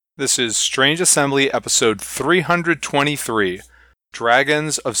This is Strange Assembly, episode 323,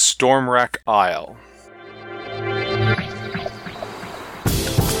 Dragons of Stormwreck Isle.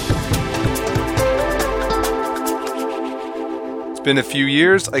 It's been a few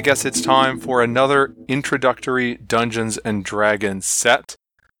years. I guess it's time for another introductory Dungeons & Dragons set.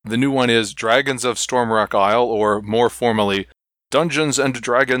 The new one is Dragons of Stormwreck Isle, or more formally, Dungeons &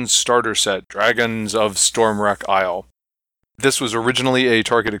 Dragons Starter Set, Dragons of Stormwreck Isle. This was originally a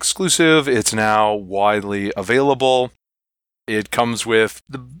Target exclusive. It's now widely available. It comes with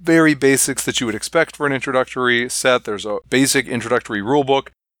the very basics that you would expect for an introductory set. There's a basic introductory rulebook,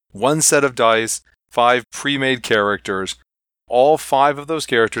 one set of dice, 5 pre-made characters. All 5 of those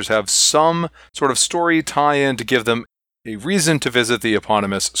characters have some sort of story tie-in to give them a reason to visit the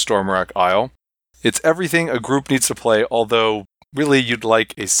eponymous Stormwreck Isle. It's everything a group needs to play, although really you'd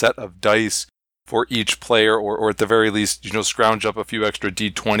like a set of dice for each player, or at the very least, scrounge up a few extra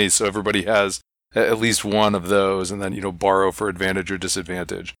d20s so everybody has at least one of those, and then, borrow for advantage or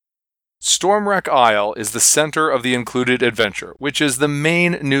disadvantage. Stormwreck Isle is the center of the included adventure, which is the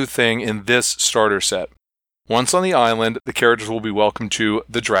main new thing in this starter set. Once on the island, the characters will be welcomed to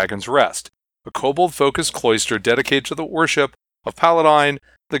the Dragon's Rest, a kobold-focused cloister dedicated to the worship of Paladine,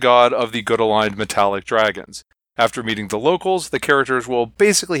 the god of the good-aligned metallic dragons. After meeting the locals, the characters will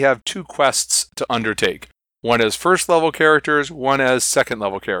basically have 2 quests to undertake, one as first-level characters, one as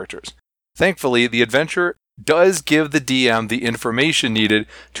second-level characters. Thankfully, the adventure does give the DM the information needed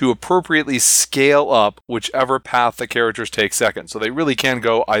to appropriately scale up whichever path the characters take second, so they really can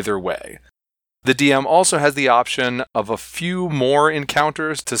go either way. The DM also has the option of a few more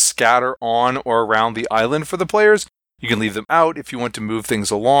encounters to scatter on or around the island for the players. You can leave them out if you want to move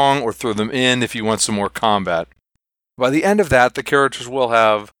things along, or throw them in if you want some more combat. By the end of that, the characters will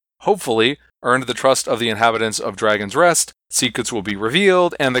have, hopefully, earned the trust of the inhabitants of Dragon's Rest, secrets will be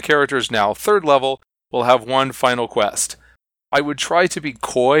revealed, and the characters now 3rd level will have one final quest. I would try to be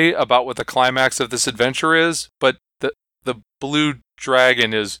coy about what the climax of this adventure is, but the blue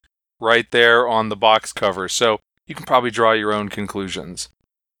dragon is right there on the box cover, so you can probably draw your own conclusions.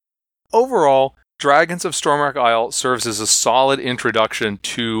 Overall, Dragons of Stormwreck Isle serves as a solid introduction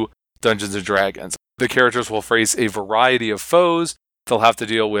to Dungeons & Dragons. The characters will face a variety of foes. They'll have to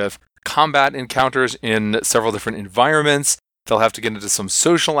deal with combat encounters in several different environments. They'll have to get into some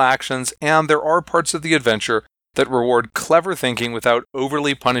social actions, and there are parts of the adventure that reward clever thinking without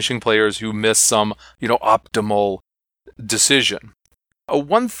overly punishing players who miss some, optimal decision.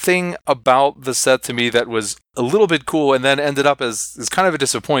 One thing about the set to me that was a little bit cool and then ended up as kind of a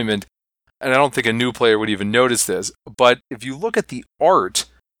disappointment, and I don't think a new player would even notice this, but if you look at the art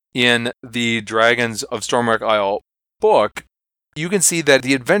in the Dragons of Stormwreck Isle book, you can see that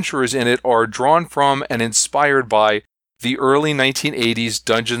the adventurers in it are drawn from and inspired by the early 1980s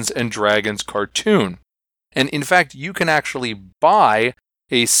Dungeons & Dragons cartoon. And in fact, you can actually buy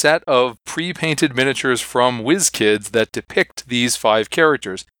a set of pre-painted miniatures from WizKids that depict these 5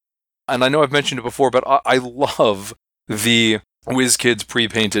 characters. And I know I've mentioned it before, but I love the WizKids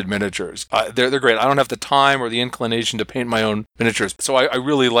pre-painted miniatures. They're great. I don't have the time or the inclination to paint my own miniatures, so I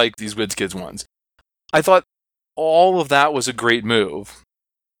really like these WizKids ones. I thought all of that was a great move,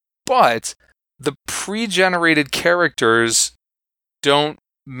 but the pre-generated characters don't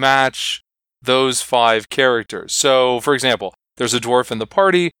match those 5 characters. So, for example, there's a dwarf in the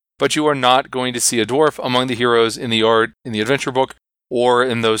party, but you are not going to see a dwarf among the heroes in the art, in the adventure book, or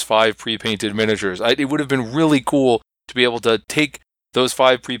in those 5 pre-painted miniatures. It would have been really cool to be able to take those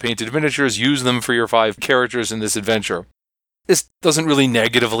 5 pre-painted miniatures, use them for your 5 characters in this adventure. This doesn't really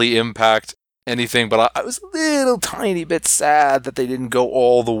negatively impact anything, but I was a little tiny bit sad that they didn't go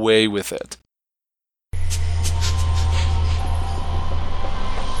all the way with it.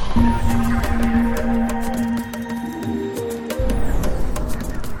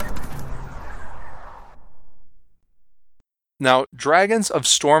 Now, Dragons of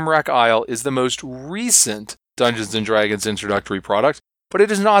Stormwreck Isle is the most recent Dungeons & Dragons introductory product, but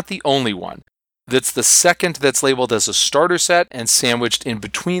it is not the only one. That's the second that's labeled as a starter set, and sandwiched in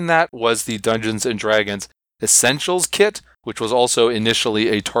between that was the Dungeons & Dragons Essentials Kit, which was also initially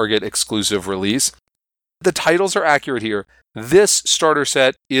a Target exclusive release. The titles are accurate here. This starter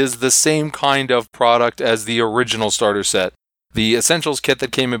set is the same kind of product as the original starter set. The Essentials Kit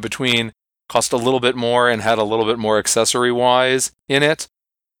that came in between cost a little bit more and had a little bit more accessory-wise in it.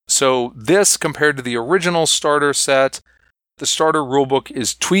 So this, compared to the original starter set, the starter rulebook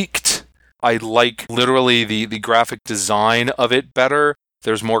is tweaked. I like literally the graphic design of it better.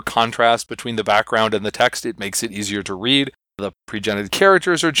 There's more contrast between the background and the text. It makes it easier to read. The pre-generated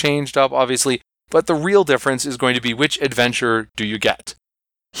characters are changed up, obviously, but the real difference is going to be which adventure do you get.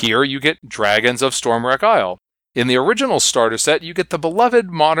 Here you get Dragons of Stormwreck Isle. In the original starter set, you get the beloved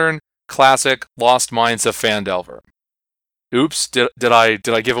modern classic Lost Mines of Phandelver. Oops, did I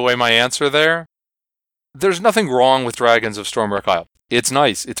give away my answer there? There's nothing wrong with Dragons of Stormwreck Isle. It's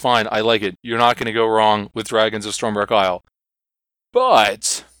nice, it's fine, I like it. You're not going to go wrong with Dragons of Stormwreck Isle.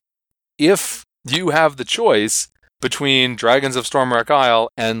 But if you have the choice between Dragons of Stormwreck Isle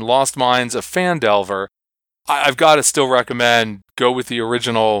and Lost Mines of Phandelver, I've got to still recommend go with the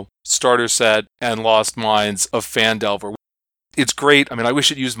original starter set and Lost Mines of Phandelver. It's great. I mean, I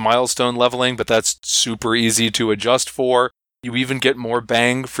wish it used milestone leveling, but that's super easy to adjust for. You even get more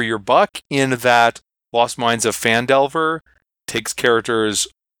bang for your buck in that Lost Mines of Phandelver takes characters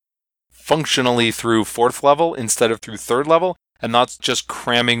functionally through 4th level instead of through 3rd level, and not just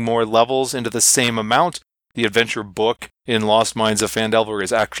cramming more levels into the same amount. The adventure book in Lost Mines of Phandelver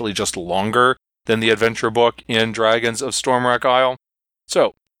is actually just longer than the adventure book in Dragons of Stormwreck Isle.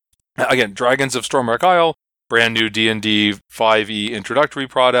 So, again, Dragons of Stormwreck Isle, brand new D&D 5e introductory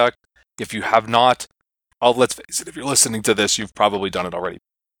product. If you have not, let's face it, if you're listening to this, you've probably done it already.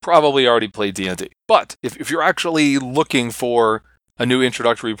 Probably already played D&D. But if you're actually looking for a new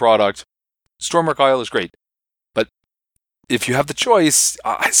introductory product, Stormwreck Isle is great. But if you have the choice,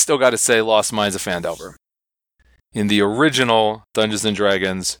 I still got to say Lost Mines of Phandelver in the original Dungeons &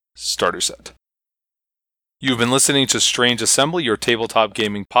 Dragons starter set. You've been listening to Strange Assembly, your tabletop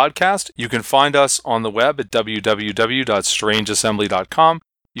gaming podcast. You can find us on the web at www.strangeassembly.com.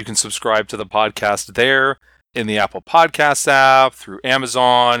 You can subscribe to the podcast there in the Apple Podcasts app, through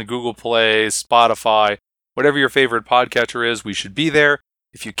Amazon, Google Play, Spotify, whatever your favorite podcatcher is, we should be there.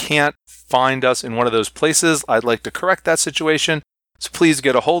 If you can't find us in one of those places, I'd like to correct that situation. So please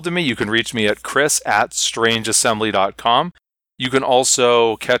get a hold of me. You can reach me at chris@strangeassembly.com. You can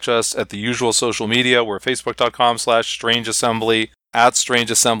also catch us at the usual social media. We're facebook.com/strangeassembly,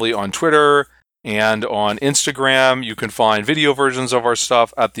 @strangeassembly on Twitter and on Instagram. You can find video versions of our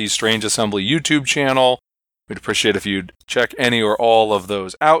stuff at the Strange Assembly YouTube channel. We'd appreciate if you'd check any or all of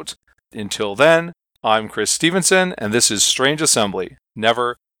those out. Until then, I'm Chris Stevenson, and this is Strange Assembly.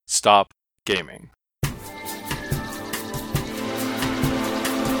 Never stop gaming.